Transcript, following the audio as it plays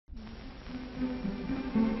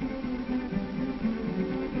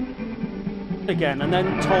again, and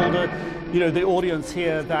then told the audience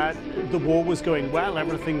here that the war was going well,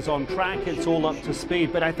 everything's on track, it's all up to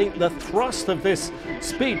speed. But I think the thrust of this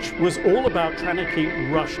speech was all about trying to keep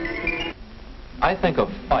Russia. I think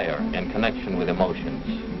of fire in connection with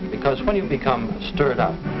emotions, because when you become stirred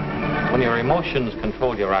up, when your emotions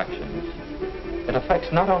control your actions, it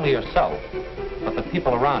affects not only yourself, but the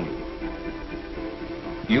people around you.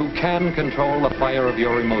 You can control the fire of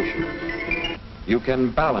your emotions. You can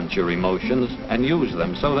balance your emotions and use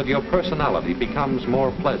them so that your personality becomes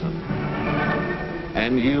more pleasant.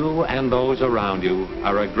 And you and those around you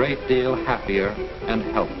are a great deal happier and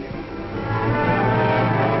healthier.